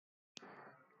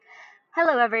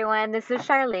Hello, everyone. This is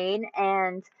Charlene,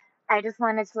 and I just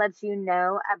wanted to let you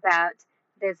know about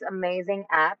this amazing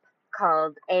app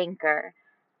called Anchor,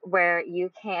 where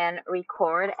you can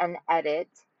record and edit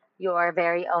your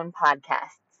very own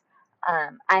podcasts.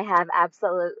 I have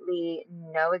absolutely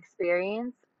no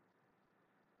experience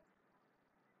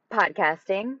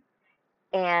podcasting,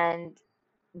 and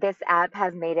this app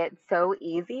has made it so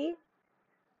easy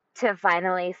to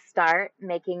finally start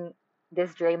making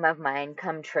this dream of mine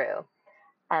come true.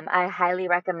 I highly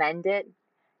recommend it.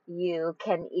 You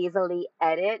can easily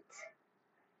edit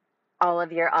all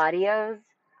of your audios.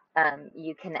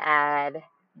 You can add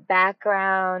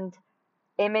background,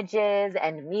 images,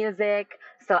 and music.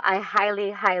 So I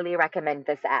highly, highly recommend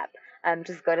this app.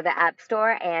 Just go to the App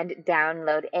Store and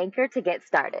download Anchor to get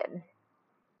started.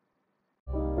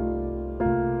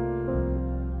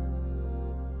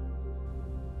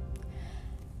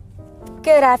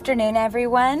 Good afternoon,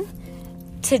 everyone.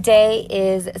 Today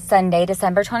is Sunday,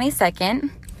 December 22nd.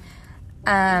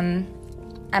 I'm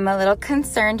a little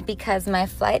concerned because my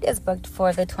flight is booked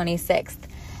for the 26th,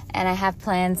 and I have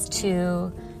plans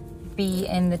to be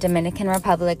in the Dominican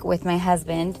Republic with my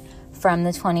husband from the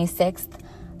 26th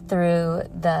through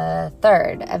the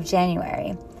 3rd of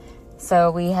January.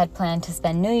 So we had planned to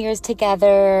spend New Year's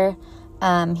together.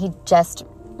 He just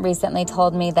recently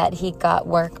told me that he got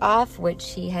work off,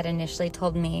 which he had initially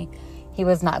told me he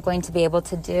was not going to be able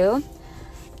to do,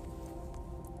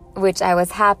 which I was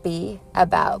happy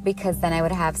about because then I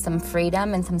would have some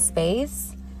freedom and some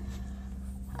space.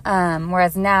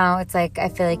 Whereas now it's like I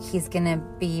feel like he's going to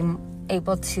be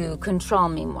able to control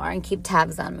me more and keep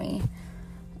tabs on me.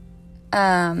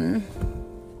 And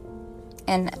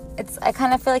I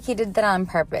kind of feel like he did that on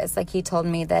purpose. Like he told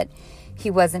me that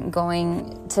he wasn't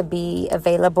going to be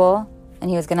available and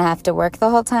he was going to have to work the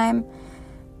whole time,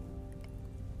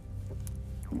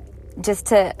 just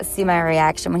to see my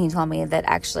reaction when he told me that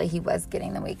actually he was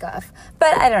getting the week off.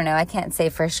 But I don't know. I can't say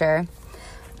for sure.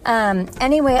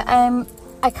 Anyway,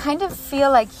 I kind of feel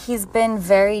like he's been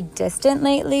very distant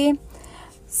lately.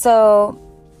 So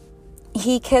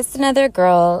he kissed another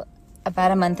girl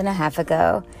about a month and a half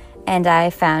ago, and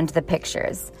I found the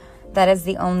pictures. That is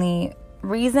the only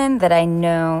reason that I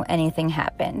know anything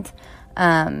happened.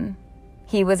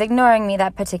 He was ignoring me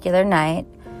that particular night.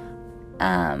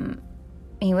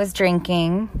 He was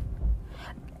drinking.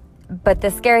 But the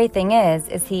scary thing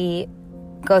is he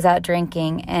goes out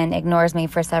drinking and ignores me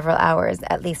for several hours,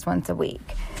 at least once a week.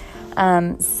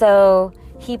 So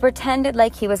he pretended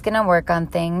like he was going to work on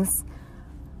things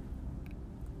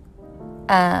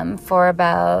for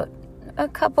about a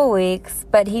couple weeks,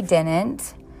 but he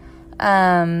didn't.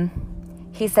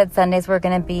 He said Sundays were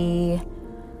going to be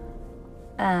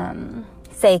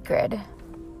sacred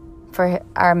for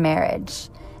our marriage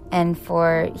and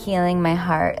for healing my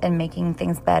heart and making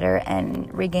things better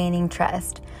and regaining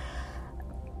trust.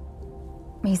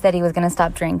 He said he was going to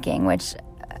stop drinking, which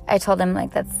I told him, I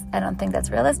don't think that's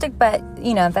realistic, but,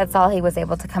 that's all he was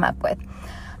able to come up with.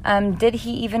 Did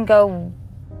he even go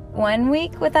 1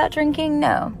 week without drinking?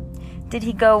 No. Did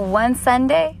he go one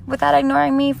Sunday without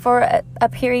ignoring me for a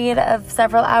period of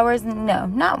several hours? No,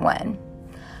 not one.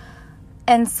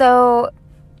 And so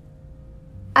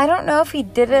I don't know if he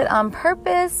did it on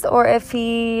purpose or if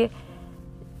he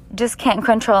just can't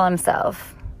control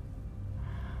himself.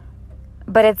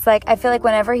 But it's like, I feel like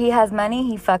whenever he has money,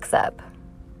 he fucks up.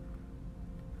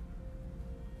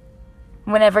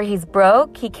 Whenever he's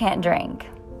broke, he can't drink.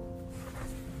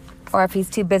 Or if he's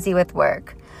too busy with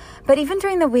work. But even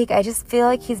during the week, I just feel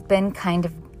like he's been kind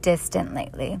of distant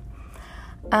lately.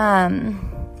 And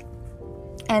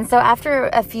so after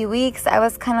a few weeks, I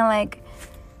was kind of like,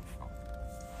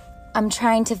 I'm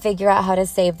trying to figure out how to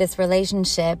save this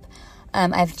relationship.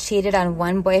 I've cheated on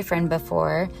one boyfriend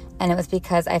before, and it was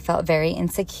because I felt very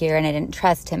insecure and I didn't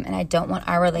trust him, and I don't want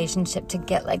our relationship to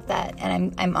get like that.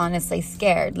 And I'm honestly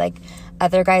scared. Like,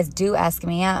 other guys do ask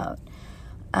me out.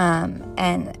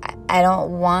 And I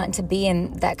don't want to be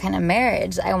in that kind of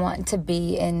marriage. I want to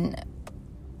be in,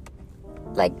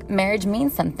 marriage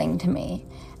means something to me.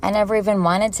 I never even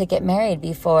wanted to get married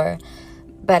before,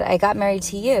 but I got married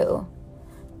to you.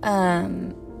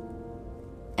 And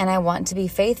I want to be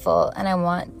faithful, and I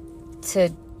want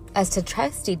us to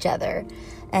trust each other.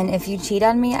 And if you cheat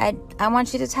on me, I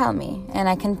want you to tell me, and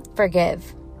I can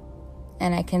forgive,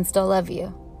 and I can still love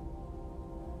you.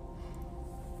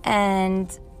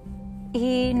 And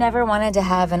he never wanted to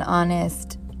have an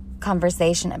honest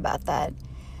conversation about that.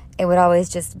 It would always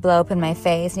just blow up in my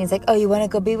face. And he's like, oh, you want to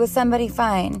go be with somebody?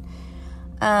 Fine.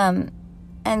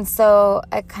 And so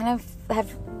I kind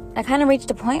of reached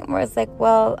a point where it's like,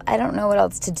 well, I don't know what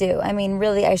else to do. I mean,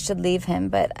 really, I should leave him,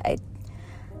 but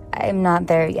I'm not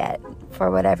there yet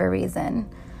for whatever reason.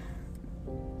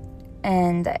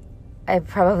 And I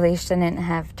probably shouldn't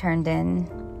have turned in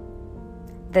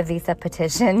the visa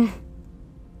petition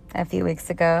a few weeks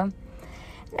ago.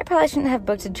 I probably shouldn't have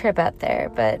booked a trip out there,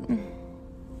 but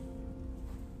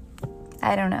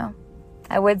I don't know.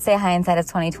 I would say hindsight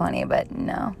is 20/20, but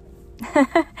no.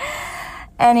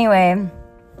 Anyway,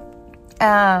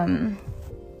 I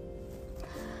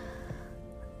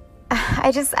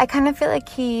kind of feel like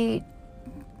he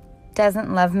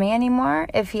doesn't love me anymore,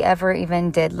 if he ever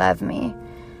even did love me.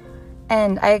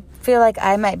 And I feel like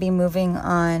I might be moving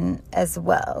on as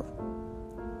well.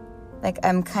 Like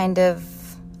I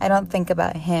don't think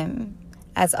about him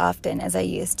as often as I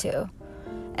used to.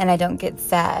 And I don't get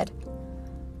sad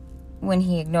when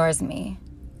he ignores me.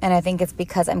 And I think it's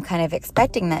because I'm kind of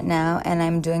expecting that now, and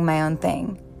I'm doing my own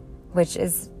thing, which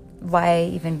is why I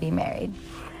even be married.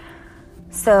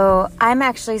 So I'm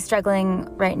actually struggling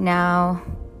right now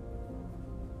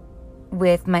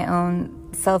with my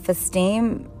own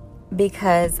self-esteem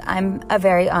because I'm a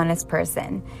very honest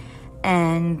person.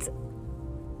 And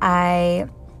I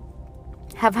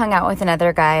have hung out with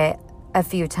another guy a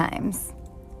few times.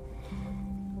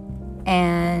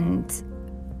 And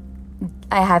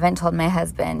I haven't told my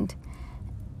husband.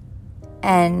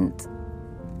 And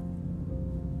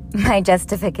my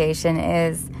justification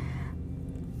is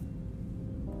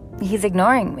he's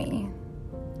ignoring me.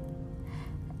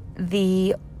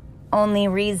 The only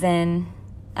reason,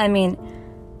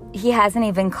 he hasn't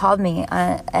even called me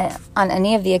on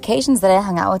any of the occasions that I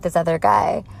hung out with this other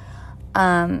guy.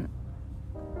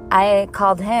 I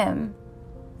called him.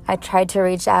 I tried to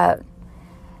reach out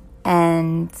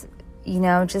and,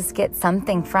 just get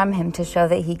something from him to show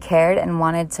that he cared and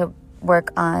wanted to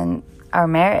work on our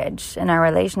marriage and our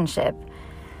relationship,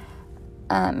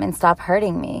 and stop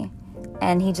hurting me.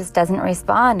 And he just doesn't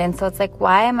respond. And so it's like,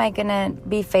 why am I going to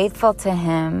be faithful to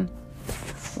him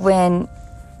when,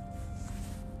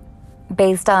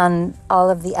 based on all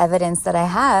of the evidence that I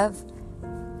have,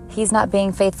 he's not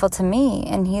being faithful to me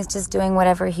and he's just doing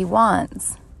whatever he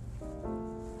wants?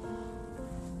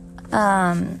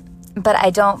 But I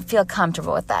don't feel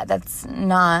comfortable with that. That's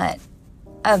not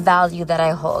a value that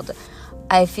I hold.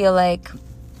 I feel like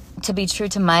to be true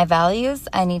to my values,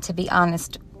 I need to be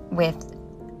honest with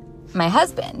my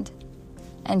husband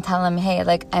and tell him, hey,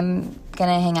 I'm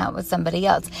gonna hang out with somebody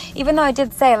else. Even though I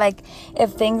did say,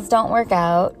 if things don't work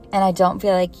out and I don't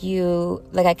feel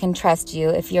like I can trust you,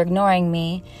 if you're ignoring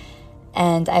me,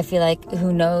 and I feel like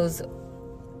who knows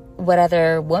what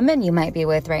other woman you might be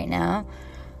with right now,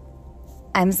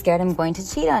 I'm scared I'm going to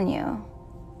cheat on you.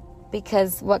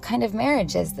 Because what kind of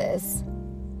marriage is this?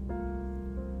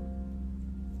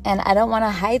 And I don't want to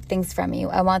hide things from you.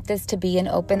 I want this to be an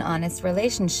open, honest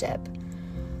relationship.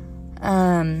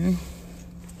 And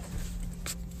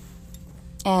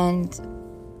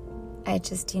I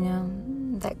just,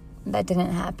 that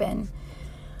didn't happen.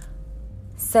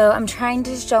 So I'm trying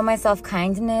to show myself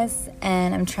kindness,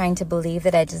 and I'm trying to believe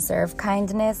that I deserve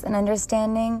kindness and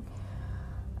understanding.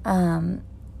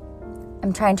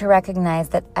 I'm trying to recognize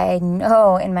that I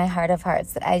know in my heart of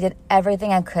hearts that I did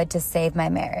everything I could to save my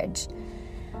marriage.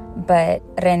 But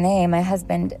Rene, my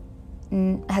husband,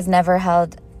 has never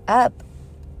held up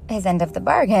his end of the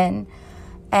bargain.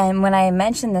 And when I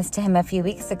mentioned this to him a few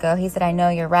weeks ago, he said, I know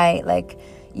you're right.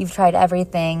 You've tried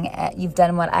everything. You've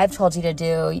done what I've told you to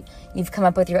do. You've come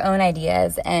up with your own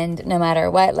ideas. And no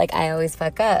matter what, I always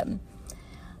fuck up.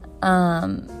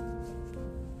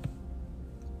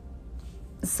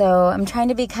 So I'm trying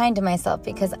to be kind to myself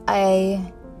because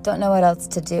I don't know what else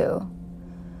to do.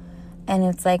 And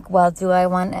it's well, do I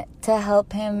want to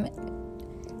help him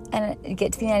and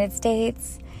get to the United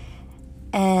States?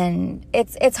 And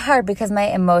it's hard because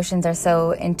my emotions are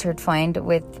so intertwined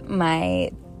with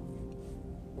my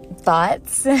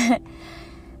thoughts.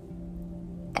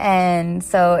 And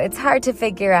so it's hard to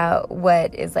figure out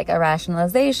what is a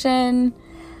rationalization.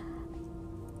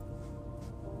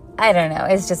 I don't know.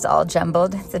 It's just all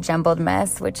jumbled. It's a jumbled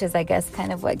mess, which is, I guess,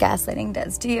 kind of what gaslighting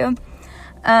does to you.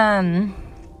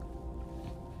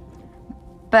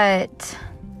 But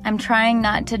I'm trying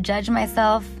not to judge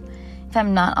myself if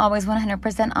I'm not always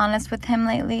 100% honest with him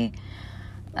lately,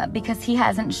 because he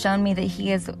hasn't shown me that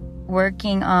he is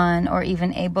working on or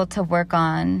even able to work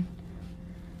on,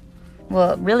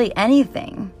 well, really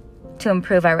anything to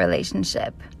improve our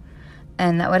relationship.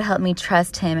 And that would help me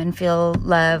trust him and feel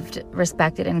loved,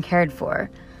 respected, and cared for.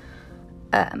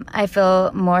 I feel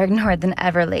more ignored than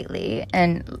ever lately.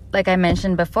 And like I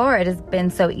mentioned before, it has been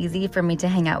so easy for me to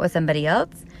hang out with somebody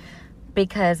else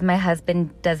because my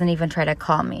husband doesn't even try to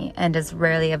call me and is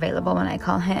rarely available when I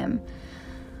call him.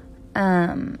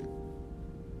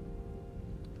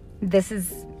 This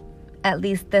is at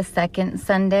least the second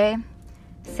Sunday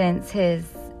since his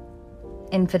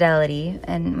infidelity.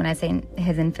 And when I say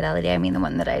his infidelity, I mean the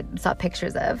one that I saw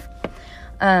pictures of.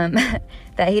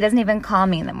 That he doesn't even call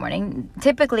me in the morning.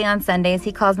 Typically on Sundays,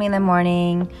 he calls me in the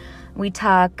morning. We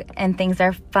talk and things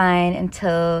are fine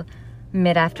until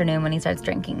mid-afternoon when he starts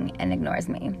drinking and ignores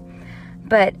me.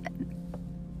 But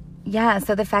yeah,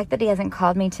 so the fact that he hasn't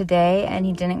called me today, and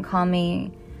he didn't call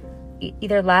me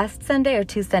either last Sunday or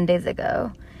 2 Sundays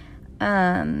ago,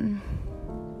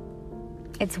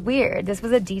 it's weird. This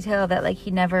was a detail that like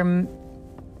he never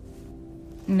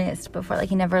missed before. Like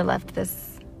he never left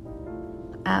this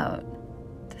out,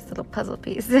 this little puzzle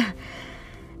piece.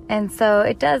 And so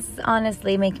it does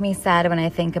honestly make me sad when I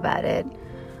think about it.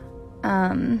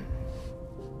 And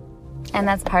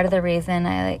that's part of the reason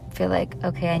I feel like,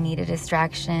 okay, I need a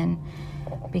distraction,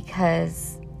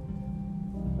 because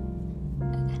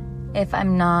if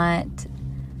I'm not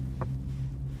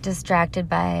distracted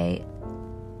by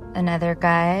another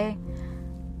guy,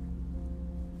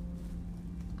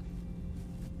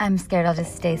 I'm scared I'll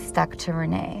just stay stuck to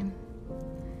Renee.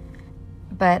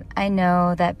 But I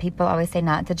know that people always say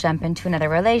not to jump into another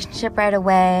relationship right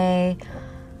away,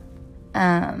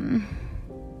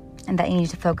 and that you need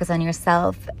to focus on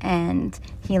yourself and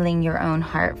healing your own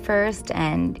heart first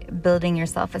and building your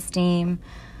self-esteem.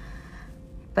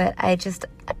 But I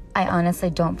honestly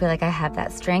don't feel like I have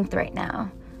that strength right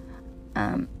now.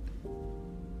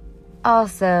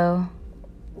 Also,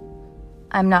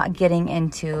 I'm not getting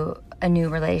into a new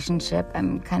relationship.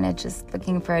 I'm kind of just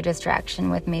looking for a distraction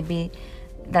with maybe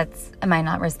am I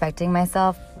not respecting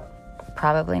myself?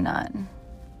 Probably not.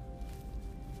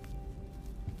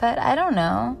 But I don't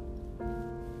know.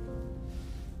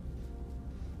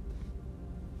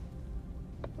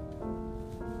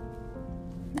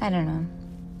 I don't know.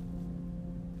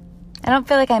 I don't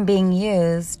feel like I'm being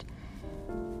used,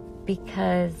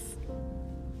 because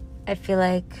I feel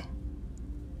like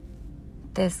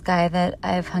this guy that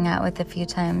I've hung out with a few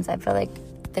times, I feel like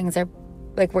things are,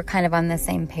 like we're kind of on the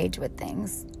same page with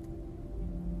things.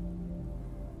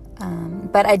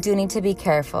 But I do need to be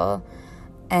careful,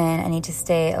 and I need to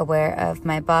stay aware of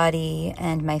my body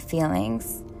and my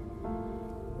feelings.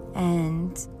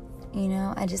 And,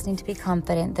 I just need to be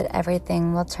confident that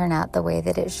everything will turn out the way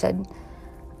that it should.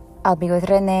 I'll be with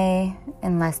Renee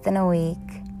in less than a week.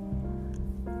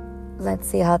 Let's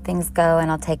see how things go,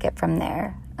 and I'll take it from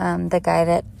there. The guy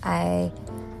that I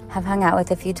have hung out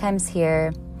with a few times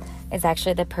here is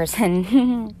actually the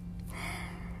person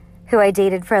who I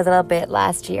dated for a little bit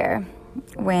last year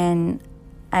when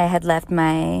I had left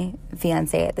my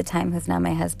fiancé at the time, who's now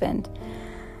my husband.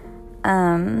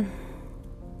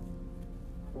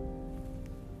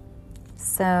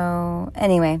 So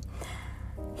anyway,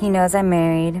 he knows I'm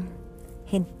married.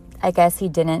 I guess he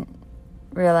didn't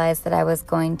realize that I was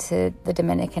going to the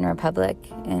Dominican Republic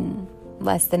in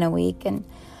less than a week, and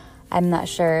I'm not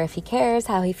sure if he cares,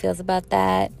 how he feels about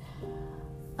that.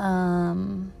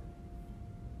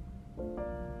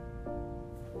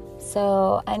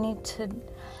 So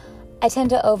I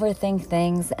tend to overthink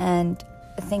things, and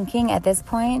thinking at this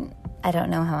point, I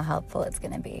don't know how helpful it's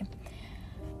going to be.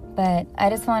 But I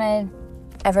just wanted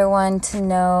everyone to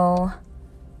know,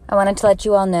 I wanted to let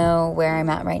you all know where I'm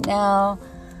at right now.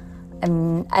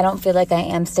 I don't feel like I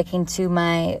am sticking to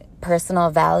my personal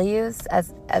values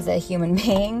as a human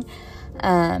being,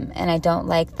 and I don't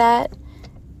like that.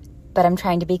 But I'm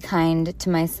trying to be kind to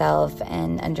myself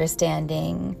and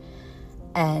understanding,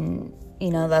 and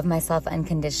love myself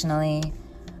unconditionally,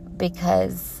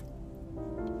 because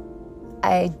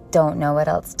I don't know what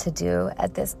else to do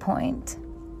at this point.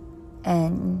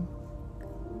 And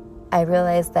I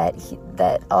realize that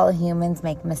all humans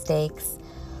make mistakes.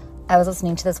 I was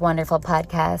listening to this wonderful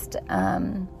podcast,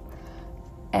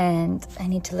 and I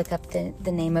need to look up the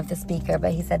name of the speaker,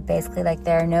 but he said basically like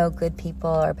there are no good people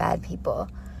or bad people.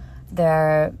 There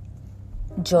are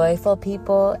joyful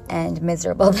people and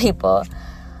miserable people,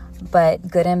 but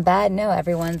good and bad, no,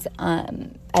 everyone's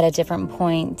at a different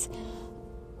point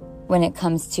when it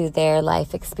comes to their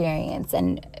life experience,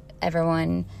 and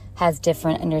everyone has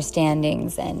different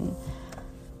understandings, and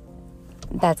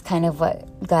that's kind of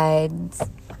what guides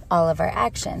all of our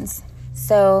actions.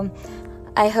 So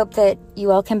I hope that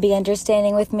you all can be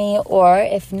understanding with me, or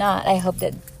if not, I hope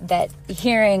that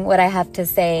hearing what I have to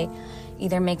say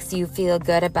either makes you feel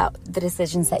good about the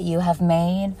decisions that you have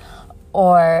made,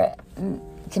 or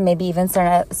can maybe even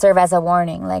serve as a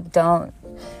warning, like don't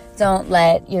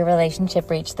let your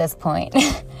relationship reach this point.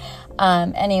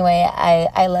 Anyway,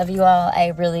 I love you all.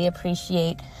 I really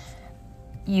appreciate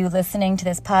you listening to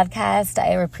this podcast.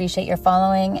 I appreciate your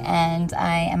following, and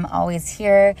I am always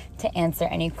here to answer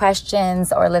any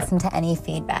questions or listen to any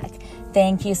feedback.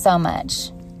 Thank you so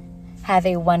much. Have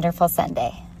a wonderful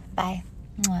Sunday. Bye.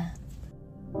 Mwah.